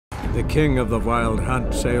The king of the Wild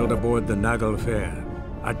Hunt sailed aboard the Naglfar,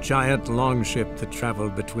 a giant longship that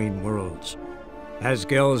traveled between worlds. As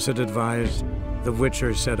Gels had advised, the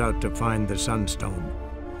Witcher set out to find the Sunstone,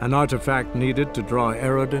 an artifact needed to draw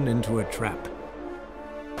Eredin into a trap.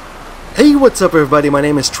 Hey, what's up everybody, my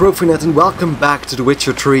name is TrophyNet and welcome back to The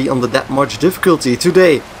Witcher 3 on the That Much difficulty.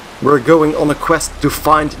 Today we're going on a quest to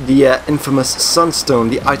find the infamous Sunstone,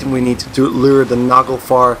 the item we need to lure the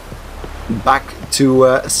Naglfar back to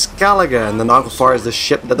Skellige. And the Naglfar is the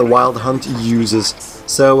ship that the Wild Hunt uses.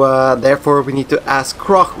 So therefore we need to ask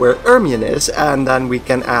Kroch where Ermion is, and then we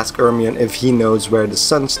can ask Ermion if he knows where the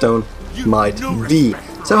Sunstone might be.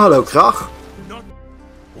 So hello Kroch.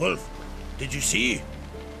 Wolf, did you see?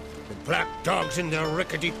 The black dogs in their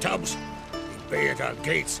rickety tubs. They bay at our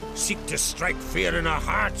gates, seek to strike fear in our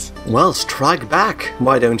hearts. Well, strike back,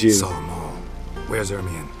 why don't you? Saw them all. Where's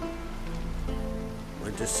Ermion?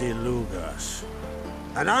 Went to see Lugas.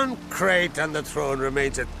 An uncrate on the throne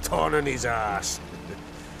remains a thorn in his ass.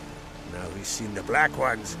 Now he's seen the Black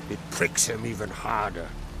Ones, it pricks him even harder.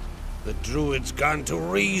 The druid's gone to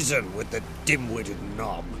reason with the dim-witted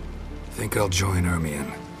knob. Think I'll join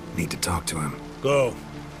Ermion. Need to talk to him. Go.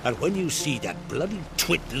 And when you see that bloody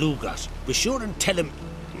twit Lugas, be sure and tell him...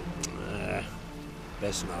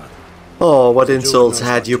 best not. Oh, what insults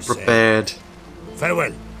had you prepared?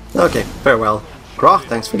 Farewell. Okay, farewell. Kroch,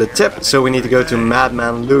 thanks for the tip. So we need to go to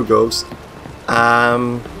Madman Lugos.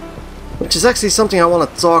 Which is actually something I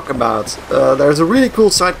want to talk about. There's a really cool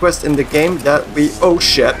side quest in the game that we... Oh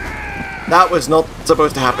shit. That was not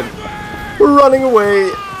supposed to happen. We're running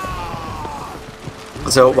away.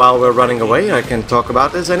 So while we're running away, I can talk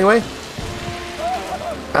about this anyway.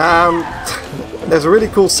 There's a really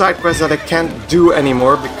cool side quest that I can't do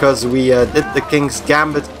anymore because we did the King's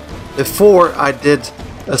Gambit before I did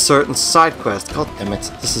a certain side quest. God damn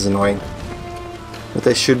it, this is annoying. But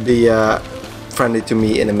they should be friendly to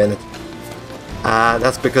me in a minute.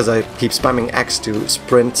 That's because I keep spamming X to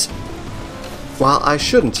sprint while I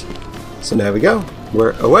shouldn't. So there we go,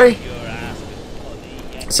 we're away.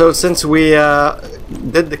 So since we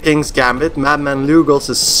did the King's Gambit, Madman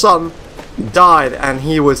Lugos' son died and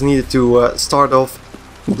he was needed to start off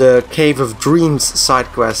the Cave of Dreams side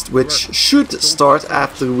quest, which should start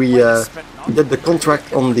after we did the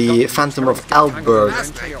contract on the Phantom of Eldberg.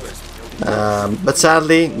 But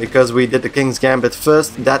sadly, because we did the King's Gambit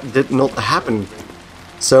first, that did not happen.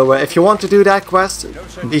 So if you want to do that quest,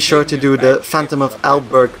 be sure to do the Phantom of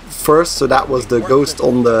Eldberg first. So that was the ghost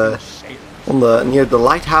on the near the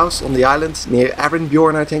lighthouse on the island near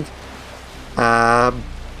Arinbjorn, I think.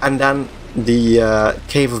 And then the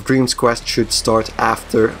Cave of Dreams quest should start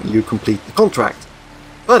after you complete the contract.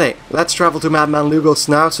 But hey, let's travel to Madman Lugos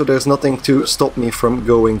now, so there's nothing to stop me from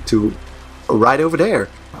going to right over there.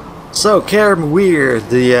 So Kaer Muir,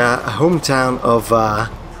 the hometown of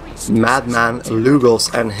Madman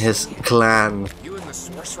Lugos and his clan.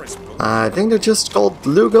 I think they're just called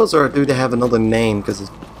Lugos, or do they have another name? Because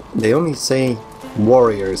they only say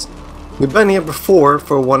warriors. We've been here before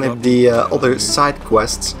for one of the other side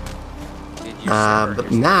quests.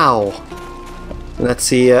 But now, let's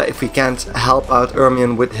see if we can't help out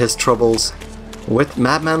Ermion with his troubles with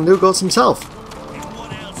Madman Lugos himself.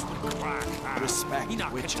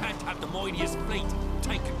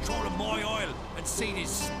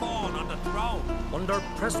 Under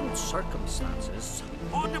present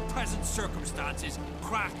circumstances,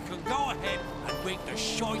 Crack can go ahead and wake the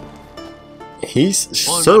shite. He's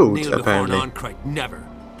sewed, apparently. Never.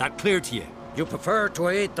 That clear to you? You prefer to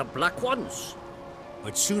aid the Black Ones?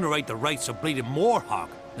 I'd sooner aid the rights of bleeding Moorhawk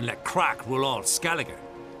than let Crack rule all Skellige.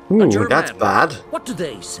 Ooh, that's bad. What do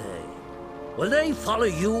they say? Will they follow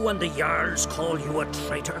you when the Jarls call you a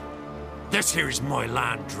traitor? This here is my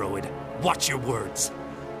land, Druid. Watch your words.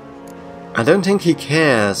 I don't think he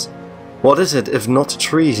cares. What is it if not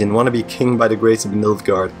treason? Want to be king by the grace of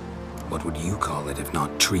Nilfgaard? What would you call it if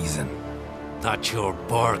not treason? That's your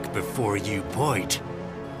bark before you bite.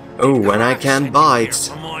 Oh, when I can bite.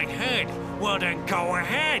 For my head. Well then go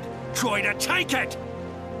ahead. Try to take it.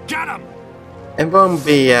 Get him. It won't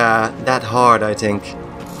be that hard, I think.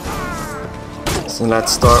 So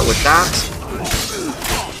let's start with that.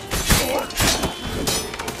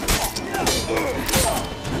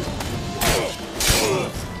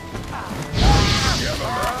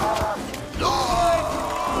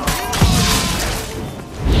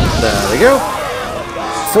 There we go.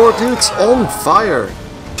 4 dudes on fire.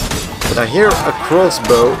 But I hear a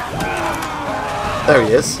crossbow. There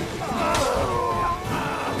he is.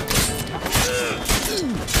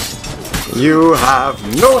 You have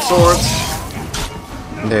no swords.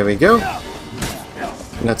 There we go.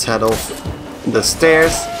 Let's head off the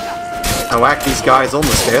stairs. I whack these guys on the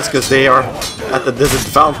stairs because they are at the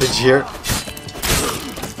disadvantage here.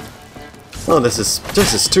 Oh, this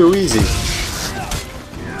is too easy.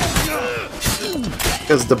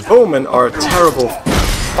 Because the bowmen are terrible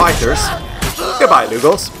fighters. Goodbye,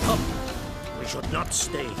 Lugos. We should not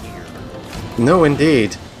stay here. No,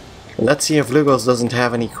 indeed. Let's see if Lugos doesn't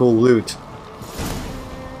have any cool loot.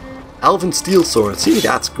 Elven steel sword. See,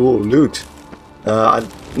 that's cool loot. I'm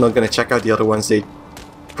not gonna check out the other ones. They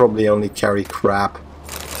probably only carry crap.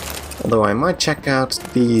 Although I might check out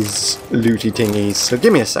these looty thingies. So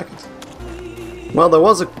give me a second. Well, there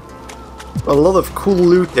was a lot of cool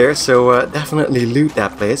loot there, so definitely loot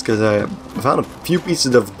that place, because I found a few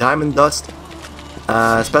pieces of diamond dust,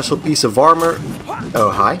 a special piece of armor. Oh,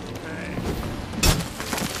 hi.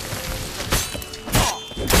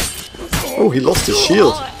 Oh, he lost his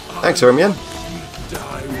shield. Thanks, Hermione.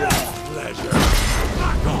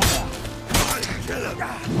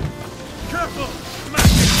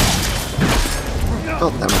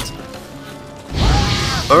 God damn it.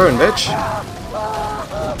 Burn, bitch.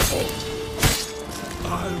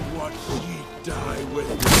 I watch ye die with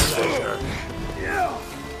pleasure.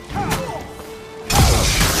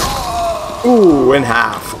 Ooh, in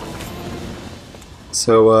half.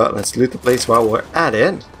 So let's loot the place while we're at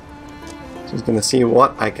it. Just gonna see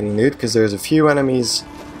what I can loot, because there's a few enemies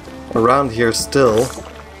around here still.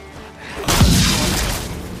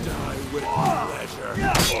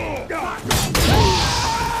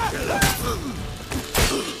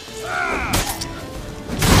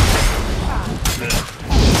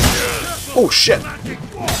 Oh shit!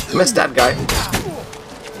 Missed that guy.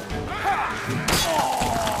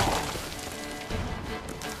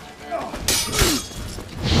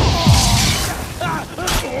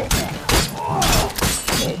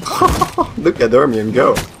 Look at Hermione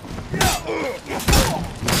go.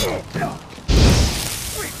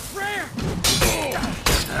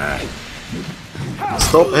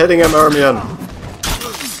 Stop hitting him, Hermione.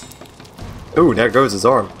 Ooh, there goes his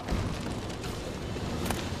arm.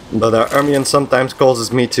 But Hermione sometimes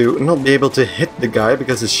causes me to not be able to hit the guy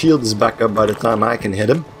because his shield is back up by the time I can hit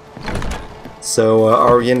him. So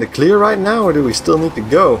are we in the clear right now, or do we still need to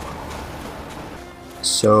go?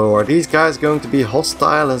 So are these guys going to be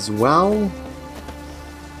hostile as well?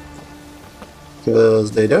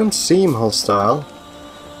 Because they don't seem hostile.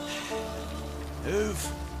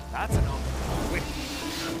 That's enough.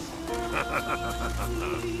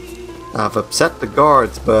 I've upset the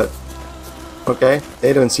guards, but okay,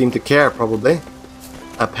 they don't seem to care probably.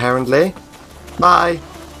 Apparently. Bye!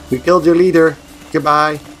 We killed your leader.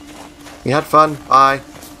 Goodbye. We had fun. Bye.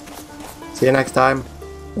 See you next time.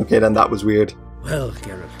 Okay, then that was weird. Well,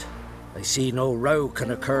 Geralt, I see no row can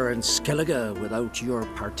occur in Skellige without your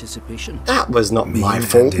participation. That was not my Mean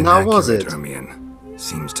fault and now, was inaccurate, it? Hermione.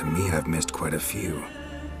 Seems to me I've missed quite a few.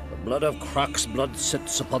 The blood of Crach's blood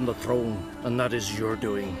sits upon the throne, and that is your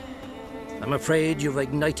doing. I'm afraid you've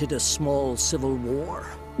ignited a small civil war.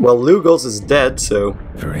 Well, Lugos is dead, so...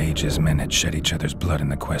 For ages, men had shed each other's blood in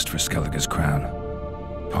the quest for Skellige's crown.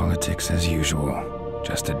 Politics as usual,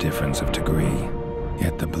 just a difference of degree.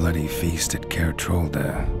 Yet the bloody feast at Caer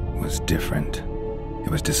Trolda was different. It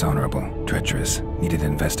was dishonorable, treacherous, needed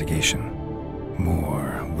investigation.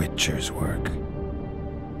 More Witcher's work.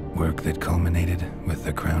 Work that culminated with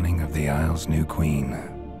the crowning of the Isle's new queen.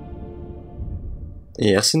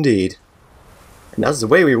 Yes, indeed. And that's the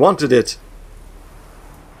way we wanted it.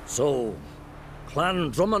 So, Clan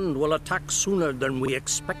Drummond will attack sooner than we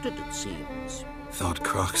expected, it seems. Thought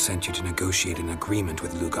Crach sent you to negotiate an agreement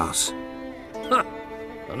with Lugos. Ha!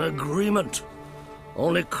 An agreement.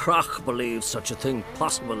 Only Crach believes such a thing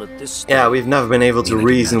possible at this stage. Yeah, we've never been able to Mean I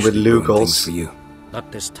didn't reason with actually ruin things Lugos. for you.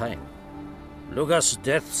 Not this time. Lugos'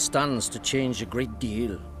 death stands to change a great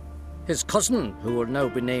deal. His cousin, who will now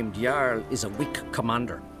be named Jarl, is a weak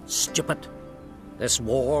commander. Stupid. This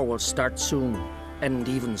war will start soon, end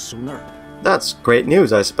even sooner. That's great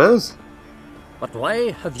news, I suppose. But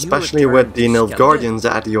why have you Especially returned with the to Nilfgaardians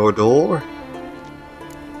at your door.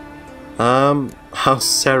 How's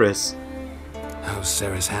Ceres? How's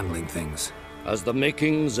Ceres handling things? Skellige? As the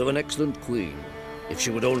makings of an excellent queen, if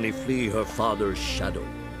she would only flee her father's shadow.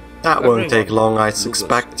 That won't take Everyone long, I Lugos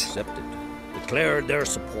suspect. accepted, declared their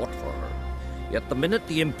support for her. Yet the minute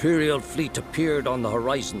the Imperial fleet appeared on the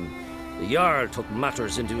horizon, the Jarl took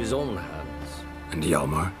matters into his own hands. And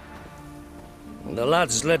Hjalmar? The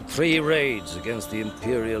lads led 3 raids against the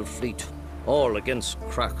Imperial fleet, all against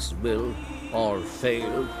Crach's will, all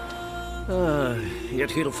failed.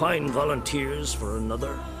 Yet he'll find volunteers for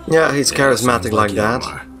another. Yeah, he's charismatic Sounds like that.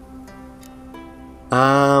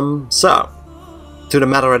 Hjalmar. So, to the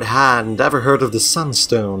matter at hand. Ever heard of the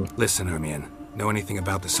Sunstone? Listen, Ermion. Know anything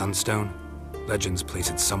about the Sunstone? Legends place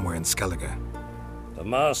it somewhere in Skellige. The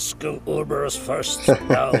mask of Urberus first,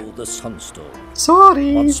 now the Sunstone.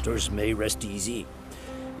 Sorry. Monsters may rest easy.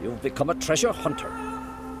 You've become a treasure hunter.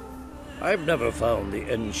 I've never found the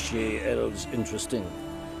Enshe elves interesting.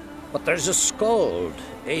 But there's a skald,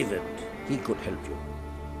 Eyvind. He could help you.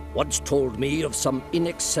 Once told me of some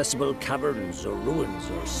inaccessible caverns or ruins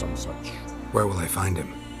or some such. Where will I find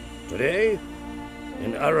him? Today,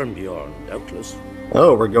 in Arenbjorn, doubtless.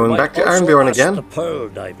 Oh, we're going back to Arenbjorn again? The pearl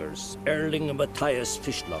divers, Erling and Matthias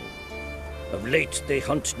Fishlung. Of late, they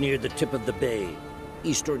hunt near the tip of the bay,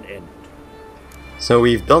 eastern end. So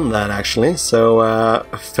we've done that actually. So,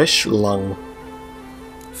 Fishlung.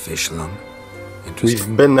 Fishlung? Interesting.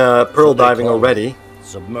 We've been pearl diving already.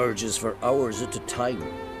 Submerges for hours at a time.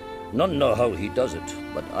 None know how he does it,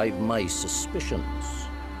 but I've my suspicions.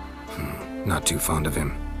 Not too fond of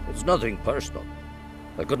him. It's nothing personal.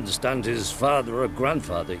 I couldn't stand his father or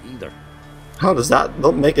grandfather either. How does that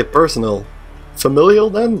not make it personal? Familial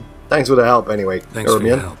then? Thanks for the help anyway, Thanks for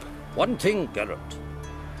your help. One thing, Geralt.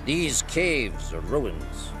 These caves are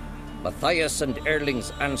ruins. Matthias and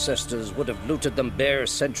Erling's ancestors would have looted them bare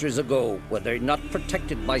centuries ago were they not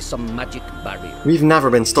protected by some magic barrier. We've never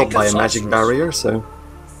been stopped by a Think of magic sorcerers. barrier, so...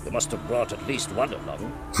 You must have brought at least one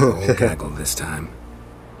along. We'll gaggle this time.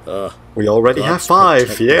 We already have Gods 5,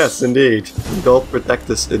 protect yes us. indeed. God protect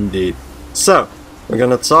us indeed. So, we're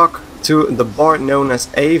gonna talk to the bard known as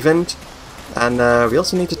Eyvind. And we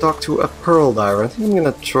also need to talk to a pearl diver. I think I'm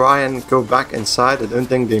gonna try and go back inside. I don't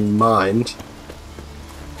think they mind.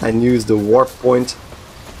 And use the warp point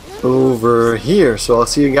over here. So I'll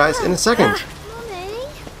see you guys in a second.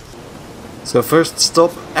 So first stop,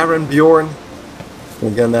 Arenbjorn.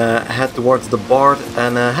 We're gonna head towards the bard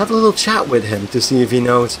and have a little chat with him to see if he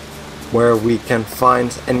knows where we can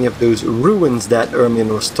find any of those ruins that Ermion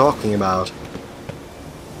was talking about.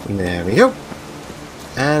 And there we go.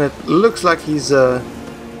 And it looks like he's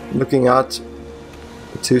looking out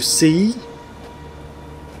to sea.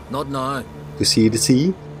 Not now. To see the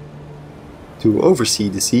sea. To oversee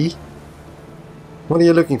the sea. What are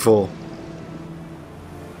you looking for?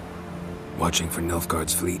 Watching for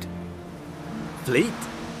Nilfgaard's fleet. Fleet?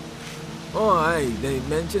 Oh, aye, they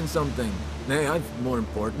mentioned something. Nay, I've more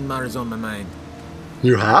important matters on my mind.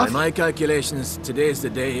 You By have? my calculations, today's the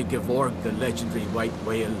day Gevorg, the legendary white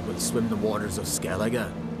whale, will swim the waters of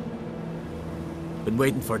Skellige. Been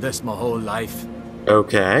waiting for this my whole life.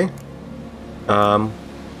 Okay.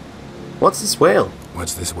 What's this whale?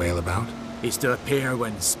 What's this whale about? He's to appear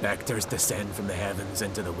when spectres descend from the heavens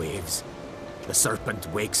into the waves. The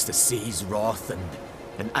serpent wakes the sea's wrath and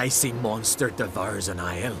an icy monster devours an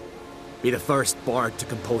isle. Be the first bard to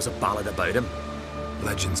compose a ballad about him.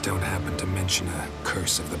 Legends don't happen to mention a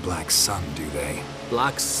curse of the Black Sun, do they?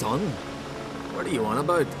 Black Sun? What are you on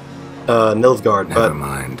about? Nilfgaard, Never but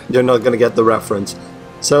mind. you're not gonna get the reference.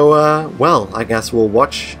 So, well, I guess we'll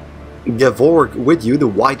watch Gevorg with you, the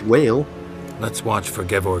white whale. Let's watch for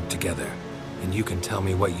Gevorg together, and you can tell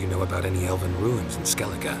me what you know about any elven ruins in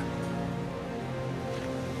Skellige.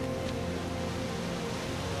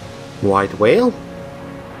 White whale?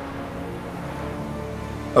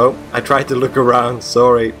 Oh, I tried to look around,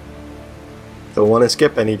 sorry. Don't want to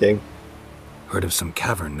skip anything. Heard of some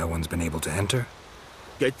cavern no one's been able to enter?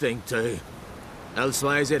 Good thing too.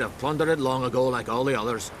 Elsewise they'd have plundered it long ago like all the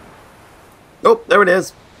others. Oh, there it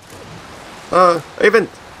is. Eyvind.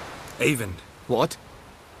 Eyvind, What?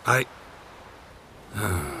 I...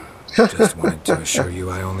 just wanted to assure you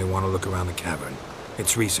I only want to look around the cavern.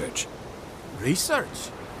 It's research. Research?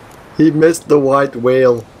 He missed the white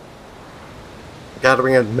whale.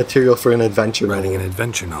 Gathering a material for an adventure Writing an novel.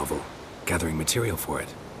 adventure novel. Gathering material for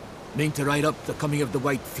it. Mean to write up the coming of the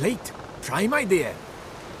White Fleet? Prime idea.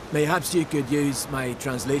 Mayhaps you could use my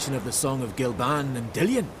translation of the Song of Gilban and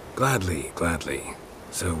Dillion. Gladly, gladly.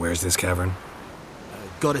 So where's this cavern?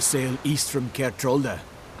 Gotta sail east from Kertrolda.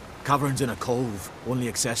 Cavern's in a cove, only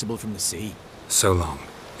accessible from the sea. So long,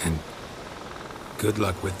 and good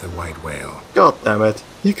luck with the white whale. God damn it.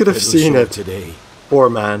 You could have It'll seen show it. today. Poor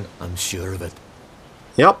man. I'm sure of it.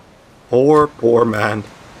 Yep. Poor man.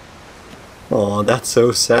 Oh, that's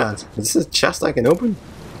so sad. Is this a chest I can open?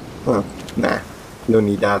 Oh, nah. Don't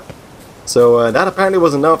need that. So that apparently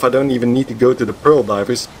was enough. I don't even need to go to the pearl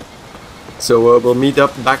divers. So we'll meet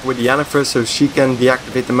up back with Yennefer so she can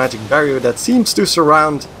deactivate the magic barrier that seems to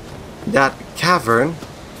surround that cavern.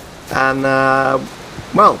 And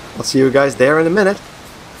well, I'll see you guys there in a minute.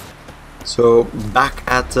 So back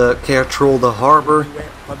at Kertrolde Harbor,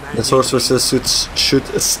 the sorceresses should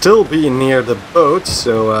still be near the boat.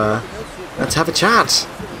 So Let's have a chat.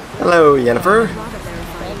 Hello, Yennefer. Rather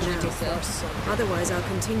verify it now, of course. Otherwise, I'll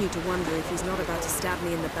continue to wonder if he's not about to stab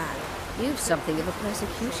me in the back. You've something of a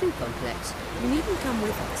persecution complex. You needn't come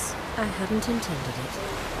with us. I hadn't intended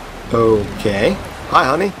it. Okay. Hi,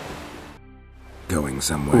 honey. Going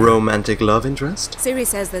somewhere. Romantic love interest? Ciri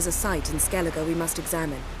says there's a site in Skellige we must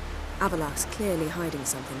examine. Avalach's clearly hiding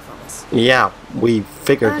something from us. Yeah, we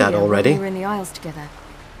figured that Earlier, already. when we were in the Isles together,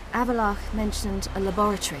 Avalach mentioned a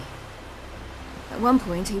laboratory. At one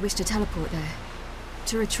point, he wished to teleport there,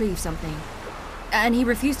 to retrieve something. And he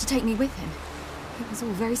refused to take me with him. It was all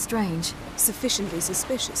very strange. Sufficiently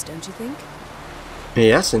suspicious, don't you think?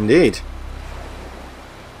 Yes, indeed.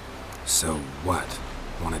 So what?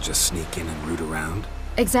 Want to just sneak in and root around?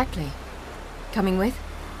 Exactly. Coming with?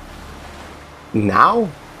 Now?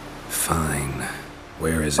 Fine.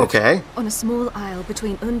 Where is it? Okay. On a small isle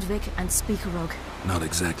between Undvik and Speakerog. Not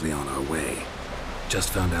exactly on our way.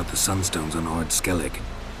 Just found out the sunstones on Ard Skellig.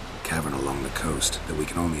 Cavern along the coast that we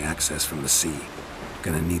can only access from the sea.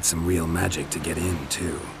 Gonna need some real magic to get in,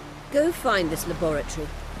 too. Go find this laboratory.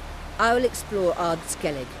 I will explore Ard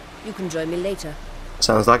Skellig. You can join me later.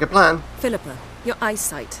 Sounds like a plan. Philippa, your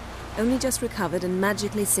eyesight. Only just recovered and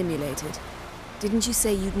magically simulated. Didn't you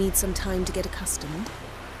say you'd need some time to get accustomed?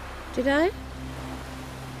 Did I?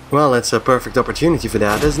 Well, it's a perfect opportunity for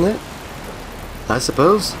that, isn't it? I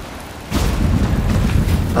suppose.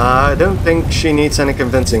 I don't think she needs any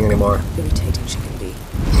convincing anymore. Irritating she can be.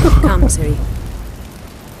 Come, Ciri.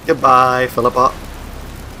 Goodbye, Philippa.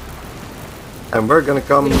 And we're gonna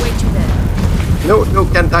come... We'll await you there. No,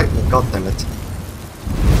 can't I... God damn it.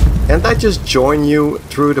 Can't I just join you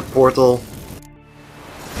through the portal?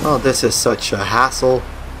 Oh, this is such a hassle.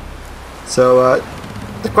 So,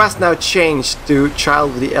 the quest now changed to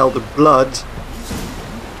Child of the Elder Blood.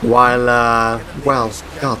 While, well,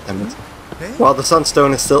 god damn it. While the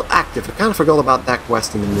Sunstone is still active. I kind of forgot about that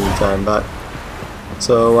quest in the meantime, but...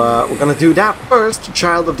 So, we're gonna do that first,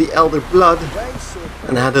 Child of the Elder Blood.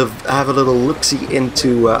 And have a little look-see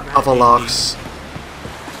into Avalach's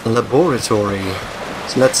laboratory.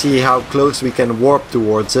 So let's see how close we can warp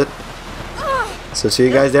towards it. So see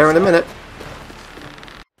you guys there in a minute.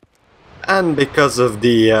 And because of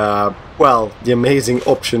the, well, the amazing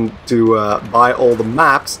option to buy all the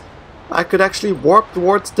maps, I could actually warp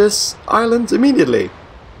towards this island immediately.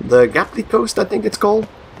 The Gaply Coast, I think it's called.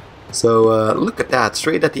 So look at that,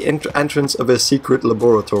 straight at the entrance of a secret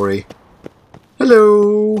laboratory.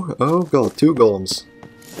 Hello! Oh god, 2 golems.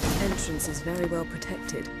 Entrance is very well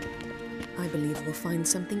protected. I believe we'll find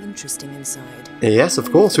something interesting inside. Yes,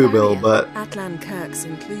 of course we will, but... Atlan Kirk's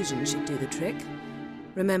inclusion should do the trick.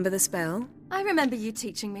 Remember the spell? I remember you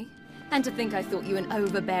teaching me. And to think I thought you an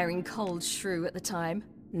overbearing cold shrew at the time.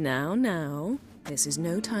 Now. This is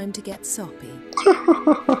no time to get soppy.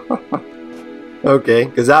 Okay,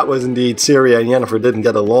 because that was indeed Ciri and Yennefer didn't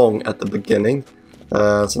get along at the beginning.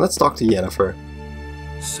 So let's talk to Yennefer.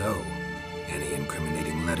 So, any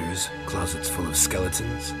incriminating letters? Closets full of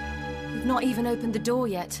skeletons? We've not even opened the door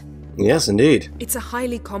yet. Yes, indeed. It's a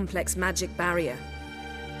highly complex magic barrier.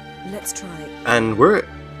 Let's try. And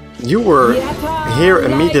you were here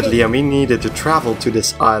immediately and we needed to travel to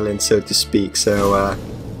this island, so to speak. So,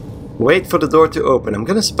 wait for the door to open. I'm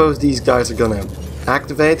gonna suppose these guys are gonna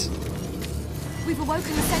activate. We've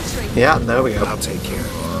awoken the sentry. Yeah, there we go. I'll take care of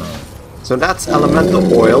it. So that's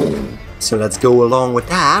elemental oil. So let's go along with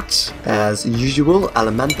that. As usual,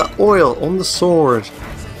 elemental oil on the sword.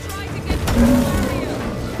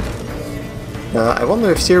 I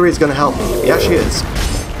wonder if Ciri is gonna help me. Yeah, she is.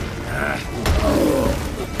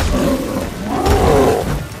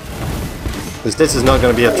 Because this is not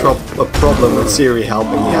gonna be a problem with Ciri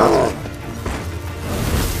helping me out.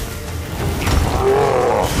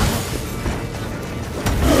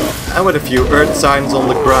 And with a few earth signs on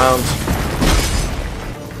the ground.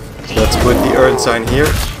 So let's put the earth sign here.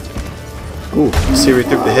 Ooh, Ciri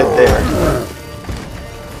took the hit there.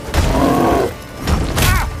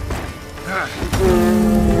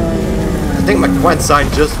 I think my command sign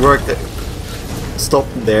just worked. Stop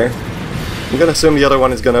there. I'm gonna assume the other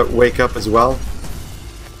one is gonna wake up as well.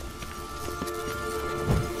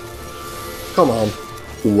 Come on.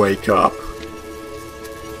 Wake up.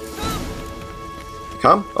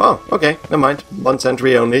 Come? Oh, okay, never mind. 1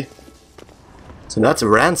 sentry only. So that's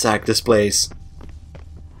ransack this place.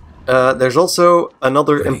 There's also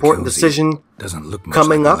another Pretty important cozy. decision Doesn't look much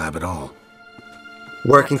coming like up. a lab at all.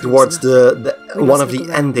 Working towards the one of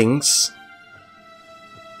the endings.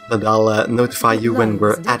 But I'll notify you when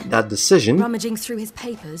we're at that decision. Rummaging through his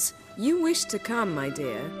papers. You wish to come, my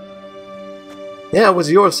dear. Yeah, it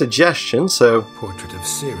was your suggestion, so... Portrait of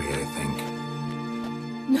Ciri, I think.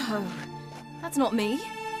 No, That's not me.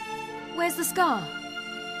 Where's the scar?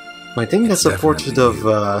 I think that's a portrait of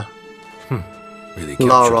Really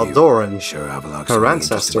Lara captured you. Doran, Sure, Avalok's her really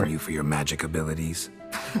ancestor. interested in you for your magic abilities.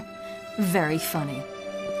 Very funny.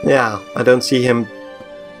 Yeah, I don't see him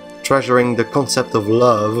treasuring the concept of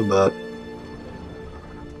love, but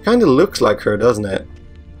kinda looks like her, doesn't it?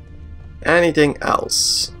 Anything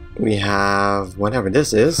else? We have whatever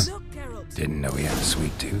this is. Didn't know he had a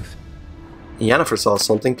sweet tooth. Yennefer saw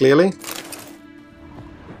something clearly.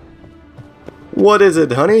 What is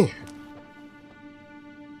it, honey?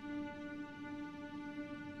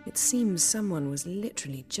 It seems someone was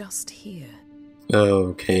literally just here.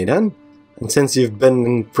 Okay then. And since you've been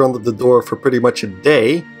in front of the door for pretty much a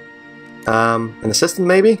day, an assistant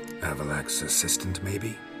maybe? Avalok's assistant,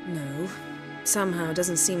 maybe? No. Somehow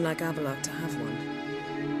doesn't seem like Avallac'h to have one.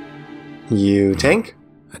 You think?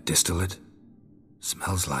 A distillate?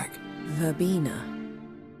 Smells like. Verbena.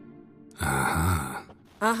 Aha.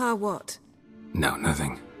 Aha what? No,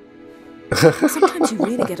 nothing. Sometimes you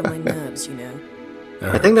really get on my nerves, you know.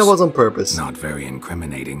 I think that was on purpose. Not very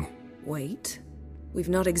incriminating. Wait. We've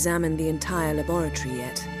not examined the entire laboratory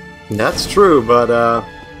yet. That's true, but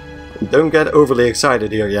don't get overly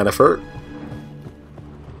excited here, Yennefer.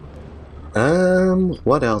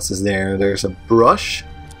 What else is there? There's a brush.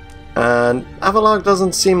 And Avallac'h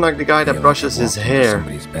doesn't seem like the guy that brushes his hair.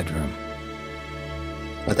 Somebody's bedroom.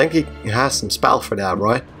 I think he has some spell for that,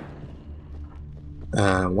 right?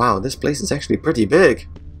 Wow, this place is actually pretty big.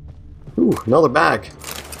 Ooh, another bag.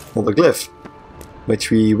 Another glyph. Which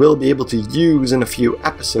we will be able to use in a few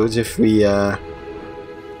episodes if we...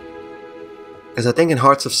 Because I think in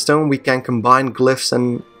Hearts of Stone we can combine glyphs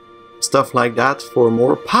and stuff like that for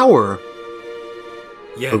more power.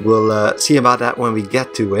 Yeah. But we'll see about that when we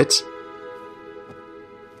get to it.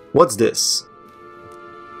 What's this?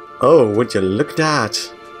 Oh, would you look at that?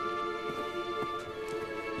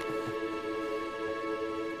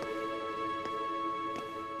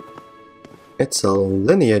 It's a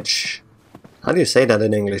lineage. How do you say that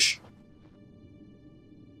in English?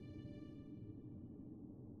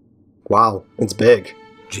 Wow, it's big.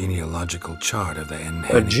 Genealogical chart of the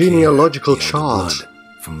A genealogical the chart. blood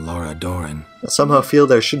from Lara Doran. I somehow feel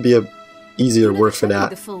there should be a easier word for Show me that.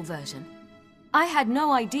 the full version. I had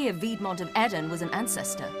no idea Viedmont of Eden was an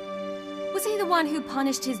ancestor. Was he the one who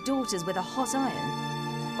punished his daughters with a hot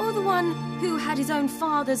iron? Or the one who had his own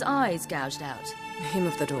father's eyes gouged out? Him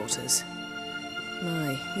of the daughters.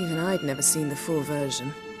 My, even I'd never seen the full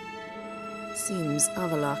version. Seems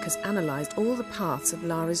Avallac'h has analyzed all the paths of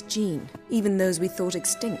Lara's gene, even those we thought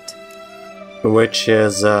extinct. Which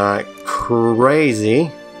is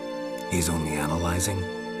crazy. He's only analyzing?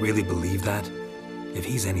 Really believe that? If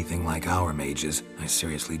he's anything like our mages, I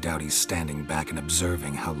seriously doubt he's standing back and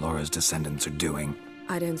observing how Lara's descendants are doing.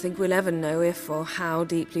 I don't think we'll ever know if or how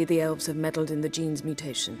deeply the elves have meddled in the gene's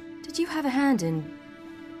mutation. Did you have a hand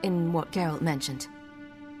in what Geralt mentioned?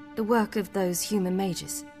 The work of those human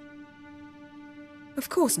mages? Of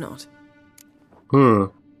course not.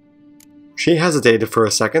 She hesitated for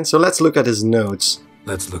a second, so let's look at his notes.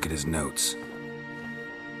 Let's look at his notes.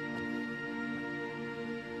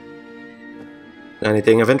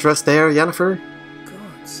 Anything of interest there, Yennefer?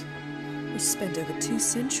 Gods. We spent over 2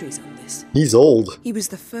 centuries on this. He's old. He was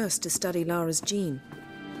the first to study Lara's gene.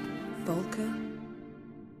 Volker?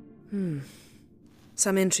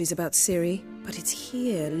 Some entries about Ciri, but it's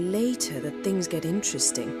here, later, that things get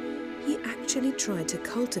interesting. He actually tried to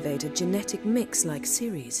cultivate a genetic mix like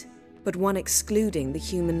Ciri's, but one excluding the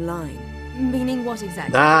human line. Meaning what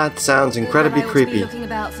exactly? That sounds incredibly That I ought to be creepy. looking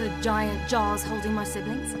about for giant jars holding my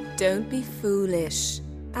siblings? Don't be foolish.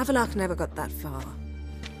 Avallac'h never got that far.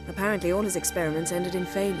 Apparently all his experiments ended in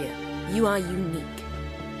failure. You are unique.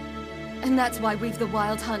 And that's why we've the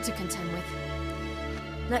Wild Hunt to contend with.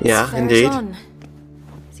 Let's Yeah, ferret indeed. on.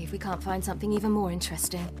 See if we can't find something even more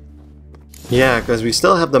interesting. Yeah, because we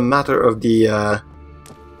still have the matter of the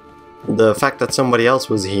fact that somebody else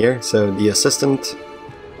was here, so the assistant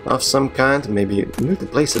of some kind. Maybe move the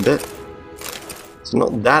place a bit. It's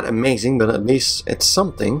not that amazing, but at least it's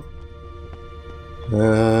something.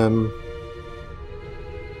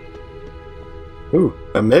 Ooh,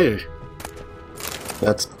 a mirror.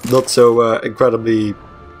 That's not so incredibly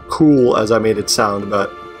cool as I made it sound, but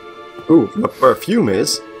ooh, what perfume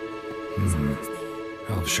is?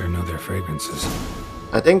 Elves sure know their fragrances.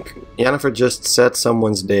 I think Yennefer just said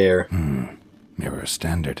someone's there. Mirror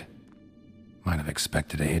standard. Might have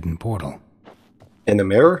expected a hidden portal. In the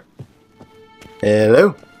mirror?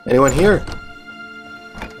 Hello? Anyone here?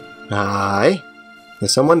 Hi?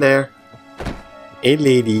 There's someone there. A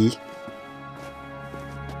lady.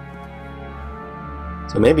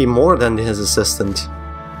 So maybe more than his assistant.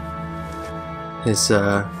 His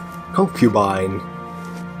concubine.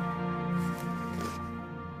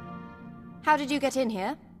 How did you get in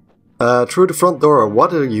here? Through the front door.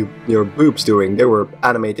 What are your boobs doing? They were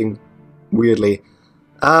animating weirdly.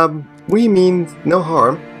 We mean no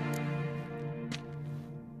harm.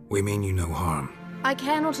 We mean you no harm. I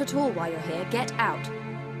care not at all why you're here. Get out.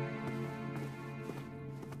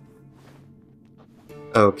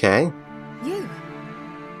 Okay. You?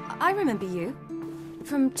 I remember you.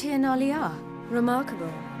 From Tir na Liar.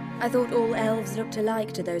 Remarkable. I thought all elves looked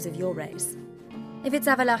alike to those of your race. If it's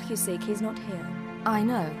Avalach you seek, he's not here. I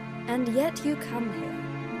know. And yet you come here.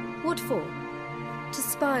 What for? To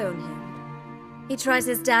spy on him. He tries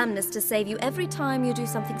his damnedest to save you every time you do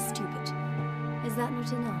something stupid. Is that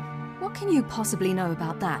not enough? What can you possibly know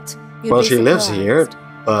about that? Well, she lives here,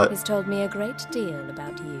 but... He's told me a great deal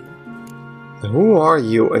about you. Who are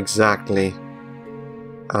you exactly?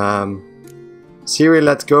 Ciri,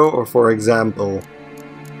 let's go, or for example...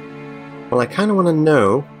 Well, I kind of want to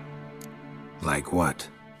know... Like what?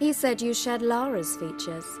 He said you shared Lara's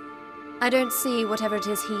features. I don't see whatever it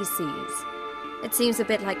is he sees. It seems a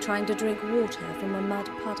bit like trying to drink water from a mud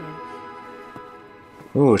puddle.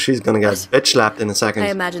 Ooh, she's gonna get bitch slapped in a second. I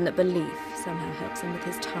imagine that belief somehow helps him with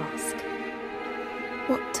his task.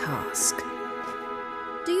 What task?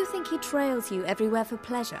 Do you think he trails you everywhere for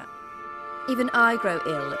pleasure? Even I grow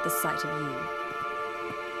ill at the sight of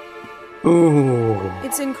you. Ooh.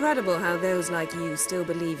 It's incredible how those like you still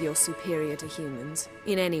believe you're superior to humans,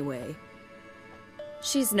 in any way.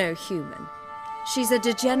 She's no human. She's a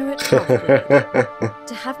degenerate half-breed.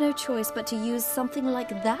 To have no choice but to use something like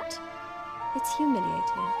that? It's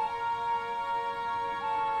humiliating.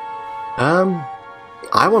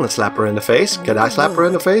 I want to slap her in the face. Can I slap her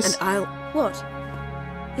in the face? And I'll... What?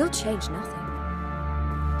 You'll change nothing.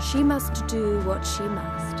 She must do what she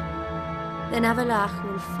must. Then Avalach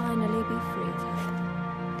will finally be free of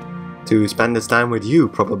her. To spend this time with you,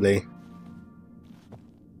 probably.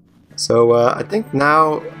 So, I think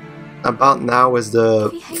now... About now is the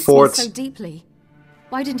fourth so deeply.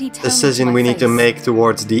 Why didn't he tell decision me we need to face? make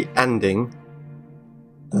towards the ending.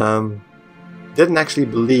 Didn't actually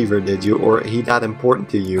believe her, did you? Or he that important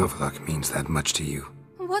to you? Avalach means that much to you.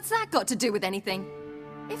 What's that got to do with anything?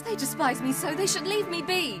 If they despise me so, they should leave me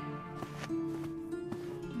be.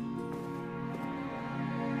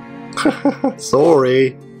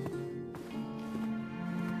 Sorry.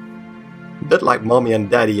 A bit like mommy and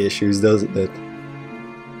daddy issues, doesn't it?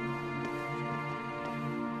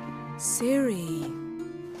 Ciri.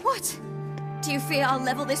 What? Do you fear I'll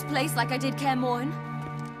level this place like I did Kaer Morhen?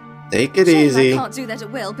 Take it Surely easy. I can't do that at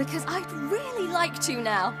will because I'd really like to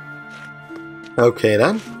now. Okay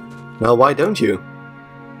then. Well, why don't you?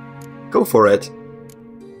 Go for it.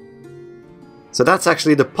 So that's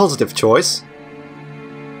actually the positive choice.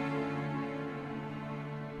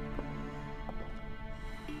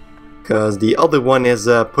 Because the other one is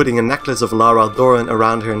putting a necklace of Lara Dorren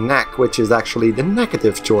around her neck, which is actually the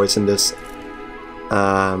negative choice in this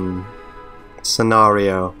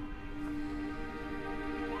scenario.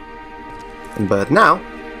 But now,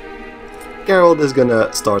 Geralt is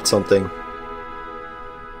gonna start something.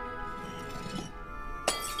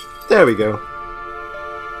 There we go.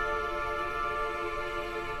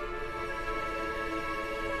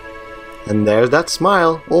 And there's that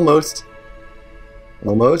smile, almost.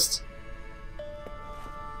 Almost.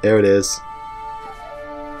 There it is.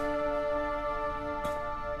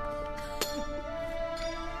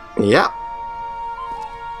 Yeah.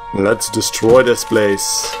 Let's destroy this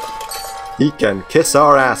place. He can kiss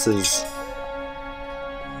our asses.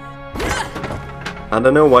 I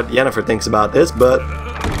don't know what Yennefer thinks about this, but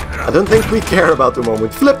I don't think we care about the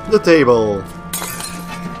moment. Flip the table.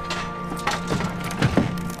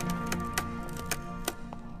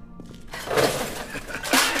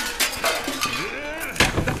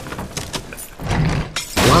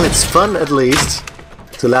 Well, it's fun at least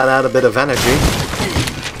to let out a bit of energy.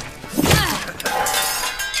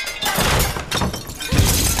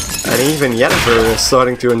 And even Yennefer is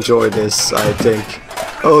starting to enjoy this, I think.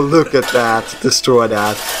 Oh, look at that. Destroy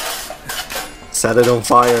that. Set it on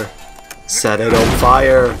fire. Set it on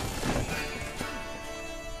fire.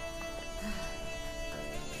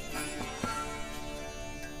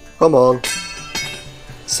 Come on.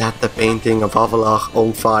 Set the painting of Avalach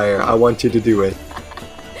on fire. I want you to do it.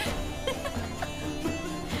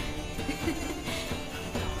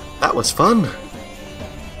 That was fun.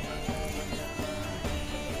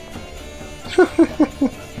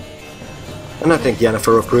 And I think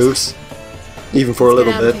Yennefer approves. Even for a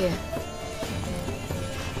little bit. Here.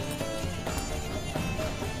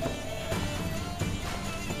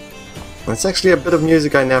 That's actually a bit of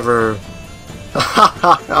music I never...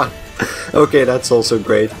 Okay, that's also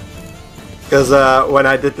great. Because when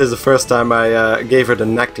I did this the first time, I gave her the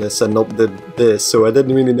necklace and not did this, so I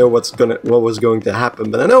didn't really know what was going to happen.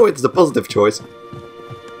 But I know it's the positive choice.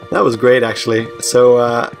 That was great, actually.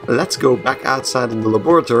 So let's go back outside in the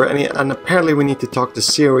laboratory, and apparently we need to talk to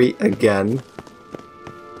Ciri again.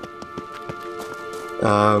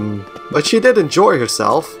 But she did enjoy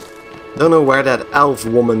herself. Don't know where that elf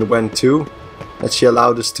woman went to, that she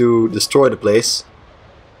allowed us to destroy the place.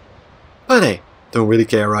 But hey, don't really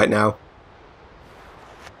care right now.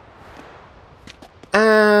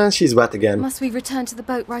 And she's wet again. Must we return to the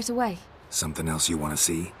boat right away? Something else you want to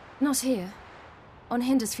see? Not here. On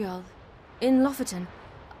Hindersfjall. In Lofoten.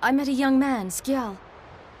 I met a young man, Skjal.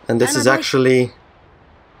 And this is actually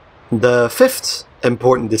the 5th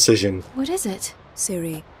important decision. What is it?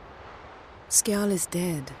 Ciri, Skjal is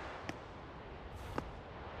dead.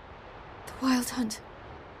 The Wild Hunt.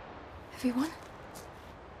 Everyone?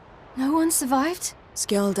 No one survived?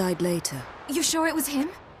 Skjal died later. You sure it was him?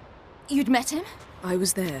 You'd met him? I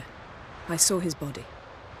was there. I saw his body.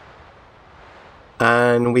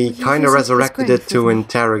 And we kind of resurrected it to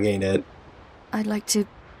interrogate it. I'd like to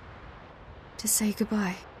say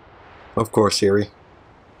goodbye. Of course, Ciri.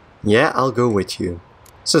 Yeah, I'll go with you.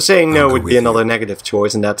 So saying no would be another negative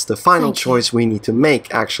choice, and that's the final choice we need to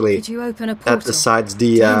make, actually. Could you open a portal? That decides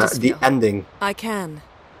the ending. I can.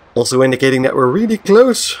 Also indicating that we're really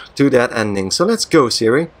close to that ending. So let's go,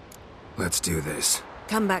 Ciri. Let's do this.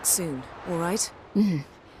 Come back soon, alright?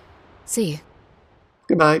 See you.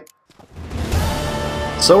 Goodbye.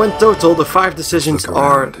 So in total, the 5 decisions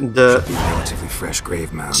are the relatively fresh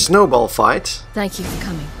grave mound. Snowball fight. Thank you for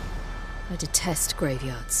coming. I detest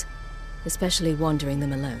graveyards, especially wandering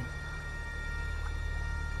them alone.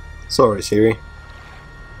 Sorry, Ciri.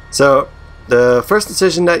 So, the first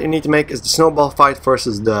decision that you need to make is the snowball fight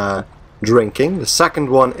versus the drinking. The second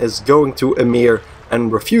one is going to Emhyr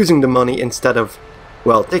and refusing the money instead of,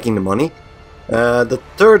 well, taking the money. The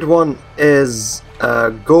third one is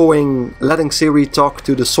letting Ciri talk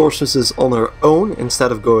to the sorceresses on her own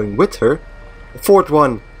instead of going with her. The fourth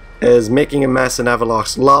one is making a mess in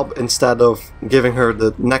Avallac'h's lab instead of giving her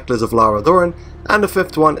the necklace of Lara Dorren. And the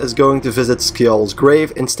fifth one is going to visit Skjal's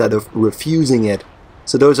grave instead of refusing it.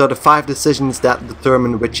 So those are the 5 decisions that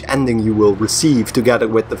determine which ending you will receive, together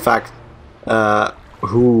with the fact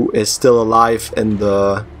who is still alive in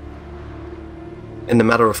the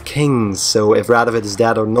matter of kings. So if Radovid is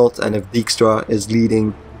dead or not, and if Dijkstra is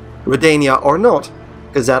leading Redania or not,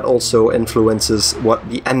 because that also influences what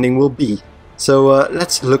the ending will be. So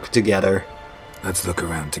let's look together. Let's look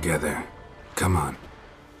around together. Come on.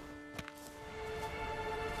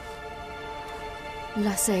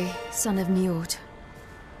 Lasse, son of Njord.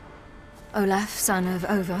 Olaf, son of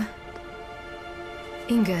Over.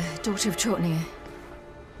 Inga, daughter of Trotnir.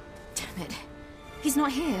 Damn it. He's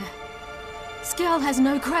not here. Skjal has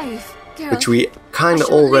no grave. Geralt, which we kind of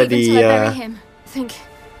already... Think,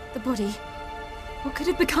 the body. What could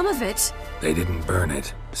have become of it? They didn't burn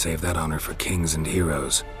it. Save that honor for kings and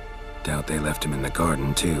heroes. Doubt they left him in the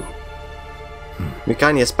garden too. We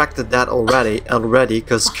kind of expected that already,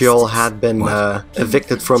 because Skjal had been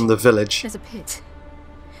evicted from the village. There's a pit.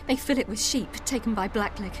 They fill it with sheep taken by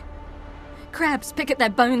Blackleg. Crabs pick at their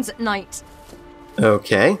bones at night.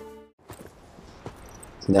 Okay.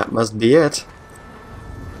 That must be it.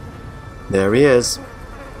 There he is.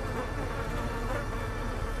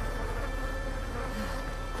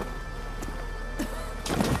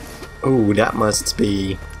 Ooh, that must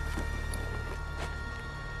be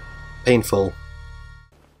painful.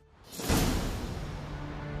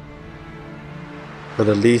 But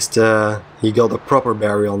at least he got a proper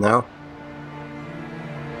burial now.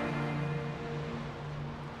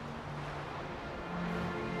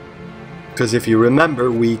 Because if you remember,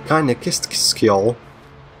 we kinda kissed Skjal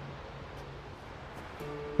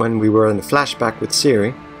when we were in the flashback with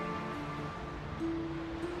Ciri.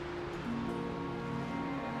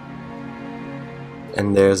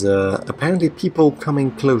 And there's apparently people coming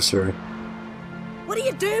closer. What are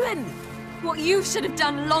you doing? What you should have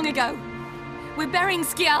done long ago. We're burying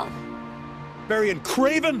Skjal. Burying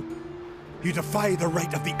Craven? You defy the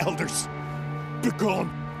right of the elders. Begone.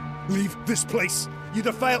 Leave this place. You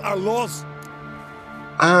defile our laws.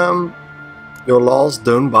 Your laws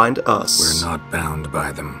don't bind us. We're not bound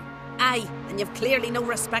by them. Aye, and you've clearly no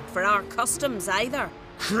respect for our customs either.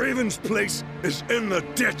 Craven's place is in the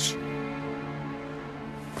ditch.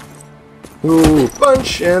 Ooh,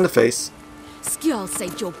 punch in the face. Skjal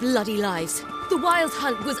saved your bloody lives. The Wild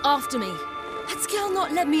Hunt was after me. Had Skell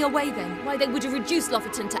not led me away then, why they would have reduced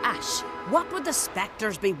Lofferton to ash. What would the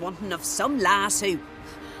spectres be wanting of some lass who...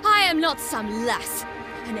 I am not some lass,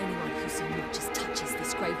 and anyone who so much as touches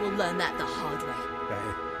this grave will learn that the hard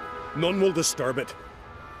way. None will disturb it.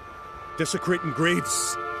 Desecrating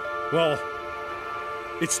graves, well,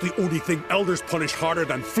 it's the only thing elders punish harder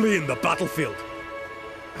than fleeing the battlefield.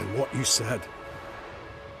 And what you said,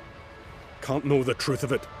 can't know the truth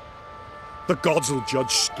of it. The gods will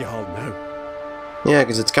judge Skjal now. Yeah,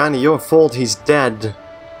 because it's kind of your fault he's dead,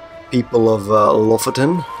 people of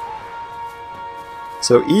Lofferton.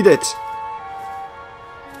 So eat it.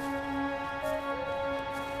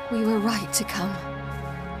 We were right to come.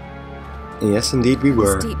 Yes, indeed we I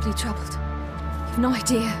were. was deeply troubled. You've no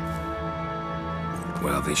idea.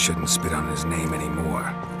 Well, they shouldn't spit on his name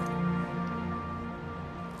anymore.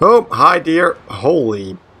 Oh, hi dear.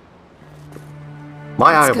 Holy.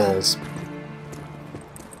 My Let's go. eyeballs.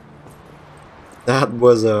 That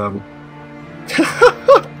was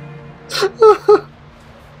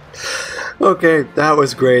okay, that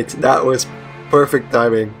was great. That was perfect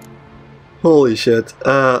timing. Holy shit.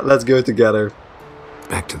 Let's go together.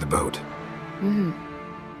 Back to the boat.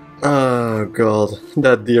 Oh god,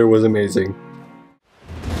 that deer was amazing.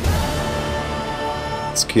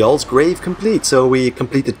 Skjald's Grave complete. So we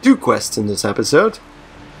completed 2 quests in this episode.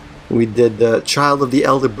 We did the Child of the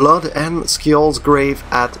Elder Blood and Skjald's Grave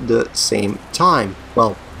at the same time.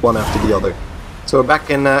 Well, one after the other. So we're back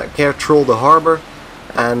in Caer Trolde Harbor.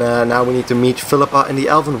 And now we need to meet Philippa in the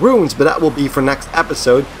Elven Ruins. But that will be for next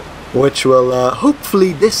episode. Which will,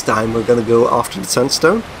 hopefully this time we're going to go after the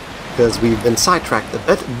Sunstone. Because we've been sidetracked a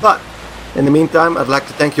bit. But in the meantime, I'd like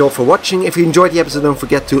to thank you all for watching. If you enjoyed the episode, don't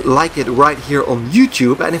forget to like it right here on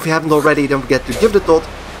YouTube. And if you haven't already, don't forget to give it a thought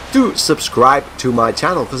to subscribe to my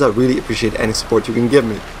channel, because I really appreciate any support you can give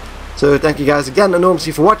me. So thank you guys again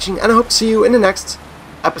enormously for watching, and I hope to see you in the next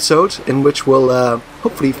episode, in which we'll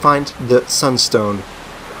hopefully find the Sunstone.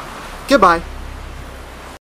 Goodbye!